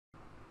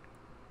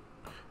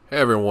Hey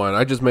everyone,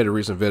 I just made a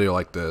recent video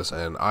like this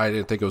and I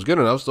didn't think it was good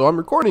enough, so I'm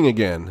recording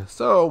again.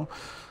 So,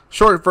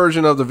 short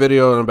version of the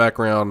video in the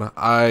background,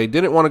 I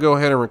didn't want to go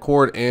ahead and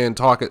record and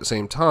talk at the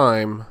same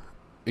time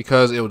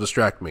because it would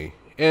distract me.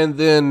 And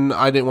then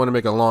I didn't want to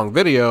make a long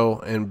video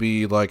and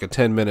be like a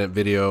 10-minute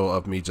video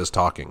of me just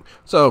talking.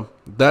 So,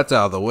 that's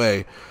out of the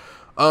way.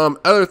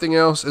 Other thing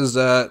else is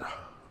that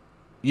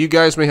you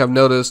guys may have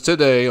noticed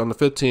today on the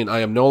 15th,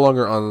 I am no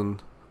longer on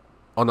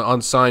the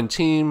unsigned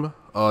team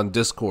on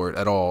Discord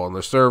at all, on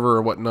the server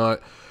or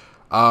whatnot.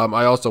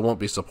 I also won't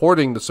be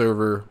supporting the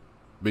server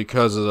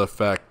because of the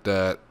fact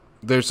that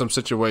there's some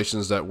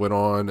situations that went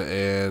on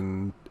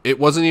and it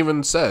wasn't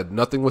even said.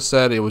 Nothing was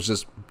said. It was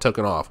just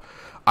taken off.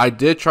 I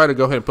did try to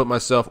go ahead and put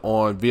myself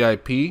on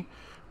VIP,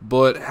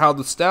 but how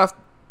the staff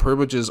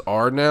privileges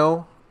are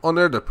now on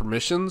there, the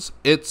permissions,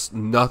 it's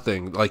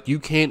nothing. Like, you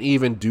can't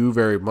even do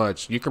very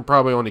much. You can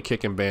probably only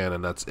kick and ban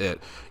and that's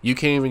it. You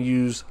can't even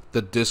use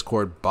the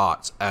Discord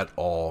bots at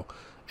all.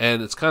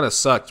 And it's kind of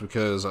sucked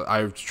because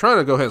I was trying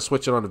to go ahead and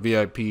switch it on to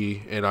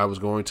VIP and I was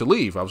going to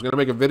leave. I was going to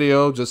make a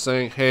video just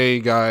saying,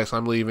 hey guys,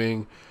 I'm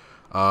leaving.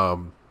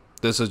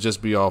 This will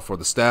just be all for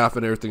the staff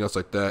and everything else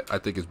like that. I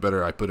think it's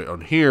better I put it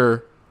on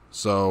here.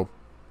 So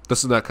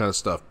this is that kind of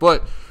stuff.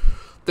 But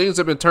things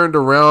have been turned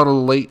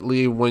around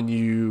lately when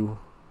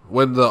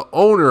the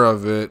owner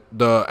of it,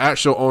 the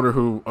actual owner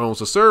who owns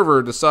the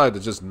server, decided to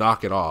just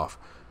knock it off.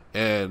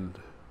 And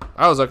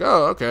I was like,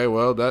 oh, okay,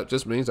 well, that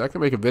just means I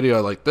can make a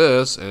video like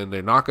this, and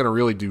they're not going to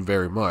really do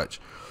very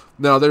much.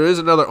 Now, there is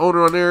another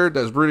owner on there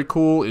that's really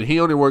cool, and he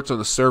only works on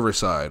the server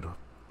side.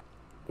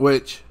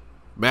 Which,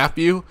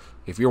 Matthew,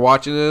 if you're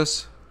watching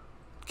this,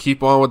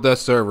 keep on with that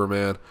server,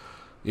 man.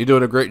 You're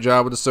doing a great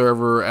job with the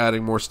server,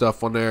 adding more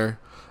stuff on there.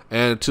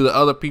 And to the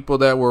other people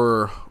that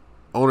were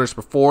owners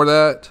before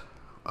that,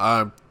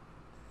 I'm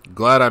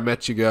glad I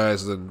met you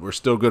guys, and we're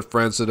still good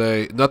friends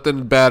today.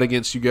 Nothing bad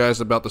against you guys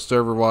about the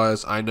server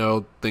wise. I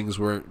know things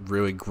weren't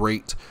really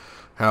great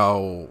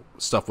how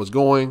stuff was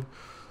going,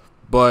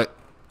 but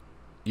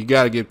you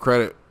got to give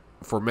credit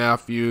for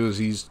Matthews.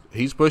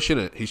 He's pushing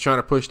it. He's trying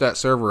to push that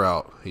server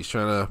out. He's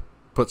trying to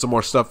put some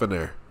more stuff in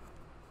there.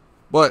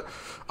 But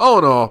all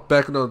in all,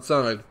 back on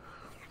Unsigned.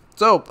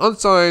 So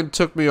Unsigned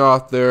took me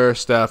off their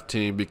staff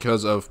team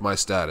because of my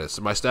status.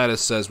 My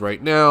status says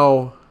right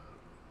now,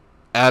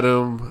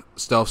 Adam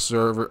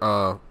server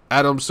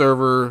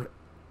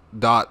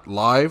dot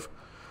live,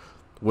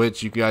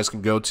 which you guys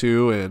can go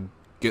to and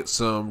get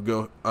some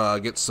of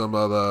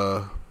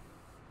the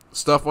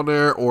stuff on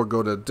there, or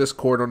go to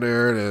Discord on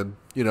there and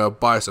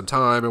buy some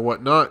time and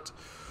whatnot.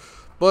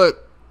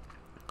 But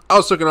I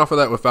was taken off of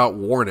that without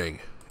warning,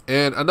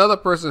 and another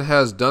person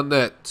has done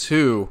that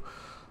too.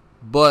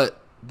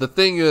 But the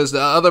thing is,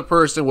 the other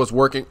person was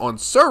working on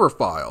server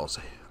files.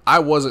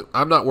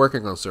 I'm not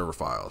working on server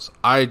files.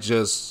 I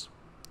just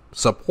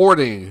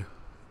supporting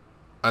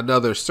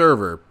another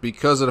server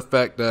because of the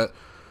fact that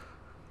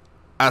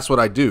that's what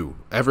I do.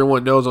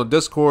 Everyone knows on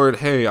Discord,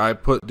 hey, I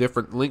put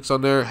different links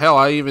on there. Hell,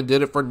 I even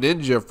did it for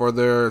Ninja for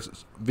their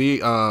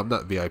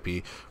not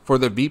VIP, for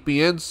the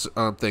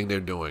VPN thing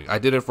they're doing. I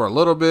did it for a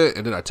little bit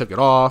and then I took it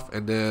off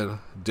and then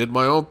did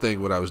my own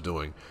thing, what I was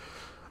doing.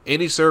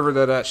 Any server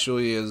that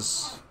actually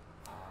is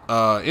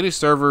any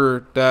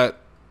server that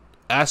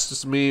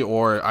asks me,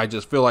 or I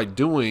just feel like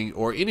doing,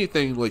 or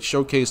anything like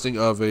showcasing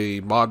of a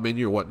mod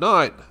menu or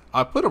whatnot,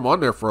 I put them on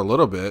there for a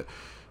little bit.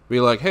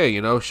 Be like,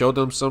 hey, show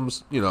them some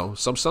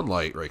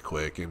sunlight right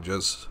quick, and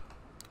just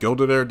go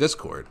to their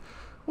Discord.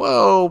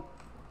 Well,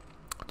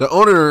 the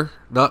owner,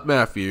 not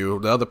Matthew,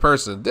 the other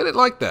person, didn't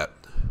like that.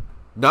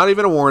 Not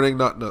even a warning,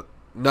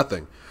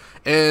 nothing.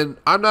 And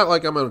I'm not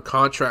like I'm in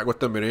contract with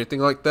them or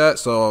anything like that,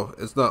 so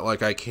it's not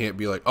like I can't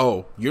be like,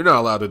 oh, you're not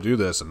allowed to do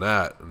this and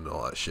that and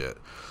all that shit.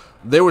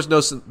 There was no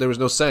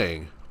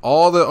saying.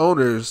 All the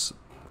owners,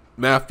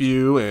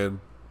 Matthew, and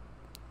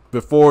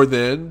before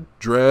then,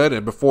 Dread,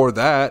 and before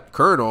that,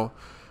 Colonel,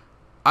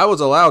 I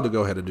was allowed to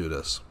go ahead and do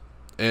this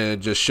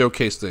and just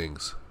showcase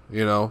things,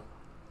 I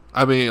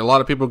mean, a lot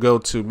of people go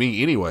to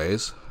me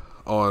anyways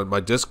on my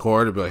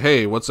Discord and be like,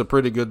 hey, what's a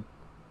pretty good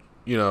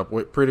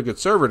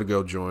server to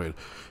go join?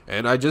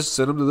 And I just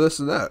send them to this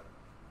and that.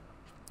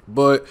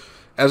 But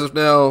as of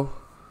now,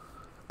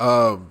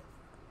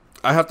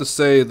 I have to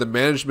say the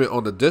management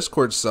on the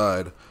Discord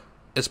side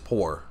is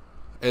poor.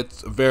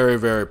 It's very,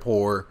 very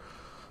poor.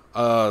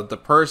 The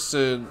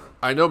person,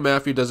 I know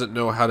Matthew doesn't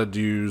know how to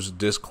use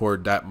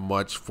Discord that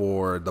much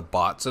for the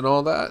bots and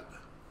all that.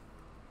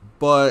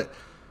 But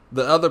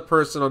the other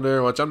person on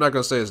there, which I'm not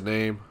going to say his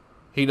name,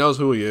 he knows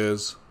who he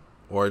is,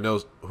 or he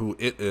knows who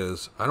it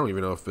is. I don't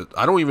even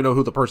know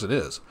who the person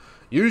is.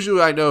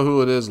 Usually I know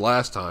who it is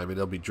last time, and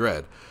it'll be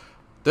Dread.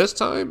 This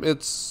time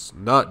it's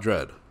not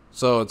Dread.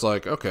 So it's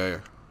like, okay,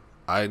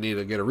 I need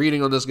to get a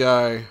reading on this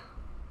guy,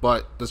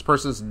 but this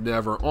person's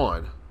never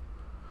on.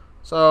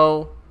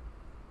 So,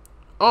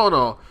 all in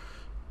all,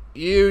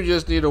 you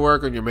just need to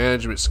work on your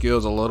management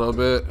skills a little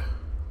bit.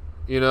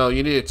 You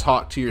need to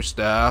talk to your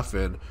staff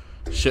and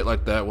shit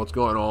like that, what's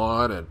going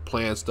on, and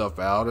plan stuff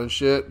out and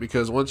shit.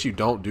 Because once you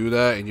don't do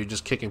that and you're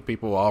just kicking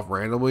people off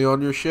randomly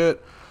on your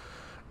shit,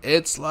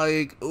 it's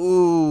like,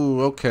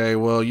 ooh, okay,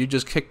 well, you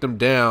just kicked them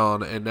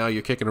down and now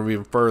you're kicking them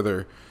even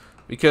further.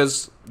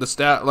 Because the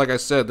stat, like I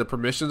said, the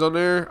permissions on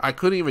there, I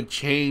couldn't even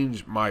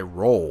change my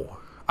role.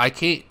 I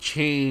can't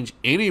change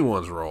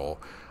anyone's role.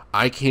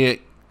 I can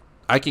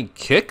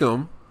kick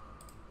them.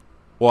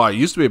 Well, I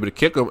used to be able to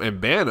kick them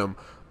and ban them,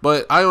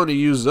 but I only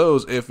use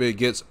those if it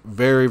gets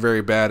very,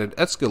 very bad and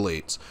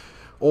escalates.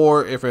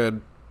 Or if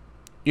an,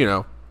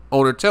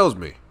 owner tells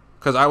me.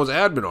 Because I was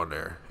admin on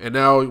there. And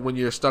now when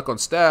you're stuck on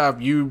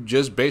staff, you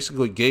just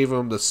basically gave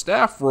them the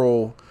staff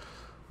role,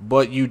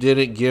 but you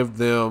didn't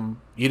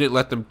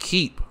let them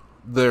keep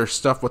their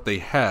stuff what they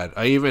had.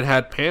 I even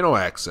had panel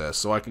access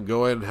so I can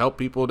go in and help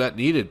people that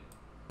needed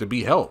to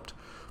be helped.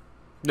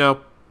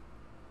 No,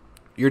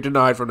 you're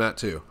denied from that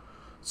too.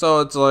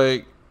 So it's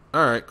like,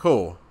 alright,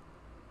 cool.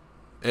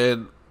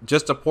 And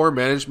just a poor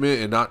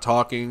management and not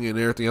talking and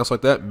everything else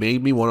like that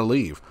made me want to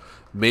leave.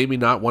 Made me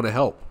not want to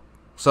help.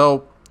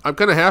 So I'm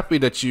kind of happy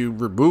that you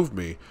removed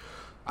me.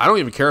 I don't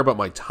even care about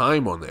my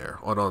time on there,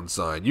 on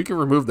Unsigned. You can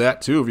remove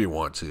that too if you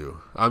want to.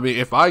 I mean,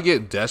 if I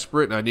get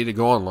desperate and I need to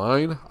go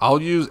online,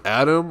 I'll use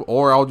Atom,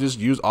 or I'll just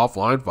use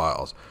offline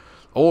files.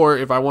 Or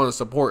if I want to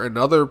support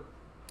another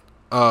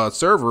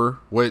server,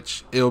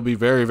 which it'll be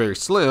very, very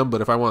slim,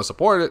 but if I want to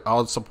support it,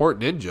 I'll support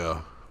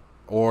Ninja.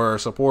 Or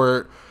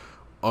support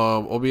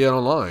OBN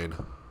Online.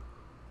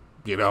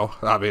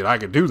 I mean, I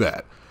could do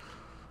that.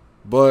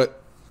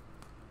 But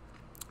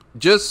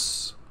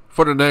just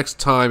for the next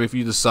time, if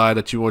you decide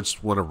that you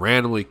just want to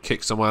randomly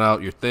kick someone out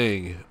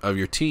of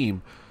your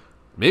team,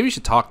 maybe you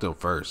should talk to them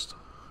first.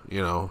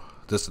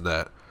 This and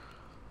that.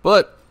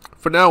 But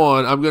for now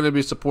on, I'm going to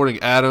be supporting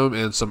Atom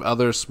and some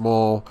other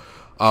small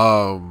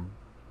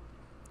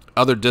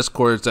other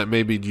Discords that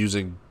may be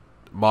using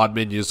mod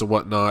menus and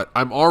whatnot.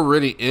 I'm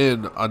already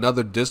in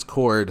another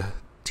Discord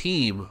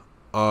team,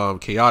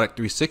 Chaotic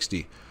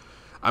 360.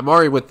 I'm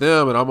already with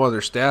them, and I'm on their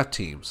staff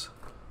teams.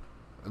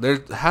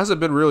 There hasn't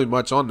been really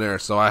much on there,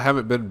 so I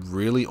haven't been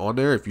really on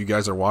there. If you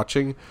guys are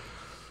watching,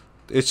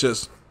 it's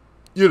just,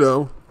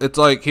 it's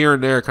like here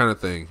and there kind of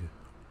thing.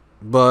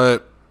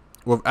 But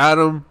with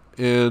Adam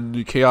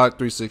and Chaotic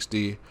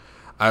 360,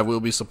 I will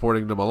be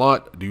supporting them a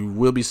lot. You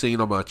will be seeing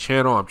on my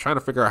channel. I'm trying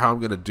to figure out how I'm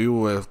going to do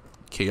with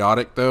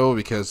Chaotic, though,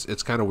 because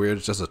it's kind of weird.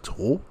 It's just a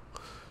tool.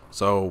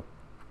 So,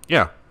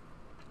 yeah.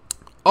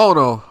 Oh,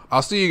 no.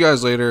 I'll see you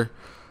guys later.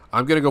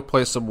 I'm going to go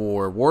play some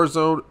more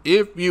Warzone.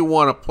 If you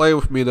want to play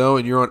with me, though,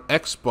 and you're on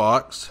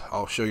Xbox,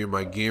 I'll show you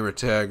my gamer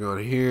tag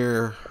on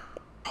here.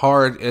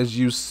 Hard, as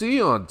you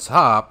see on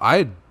top,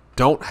 I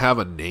don't have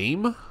a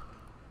name.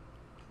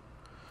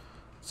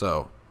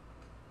 So,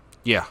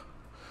 yeah.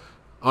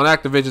 On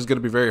Activision, it's going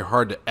to be very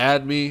hard to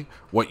add me.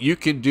 What you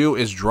can do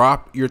is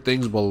drop your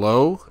things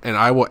below, and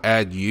I will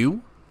add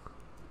you.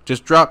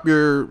 Just drop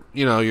your,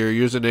 your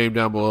username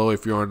down below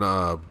if you're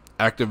on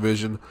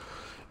Activision.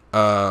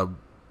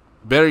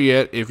 Better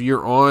yet, if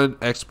you're on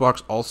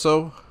Xbox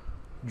also,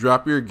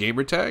 drop your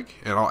gamer tag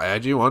and I'll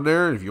add you on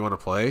there. If you want to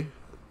play,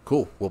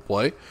 cool, we'll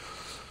play.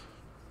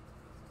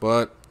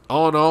 But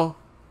all in all,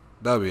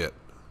 that'll be it.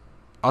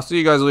 I'll see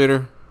you guys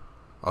later.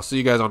 I'll see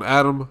you guys on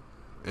Atom,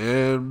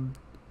 and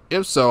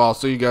if so, I'll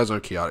see you guys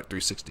on Chaotic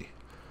 360.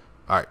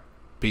 Alright,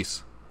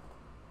 peace.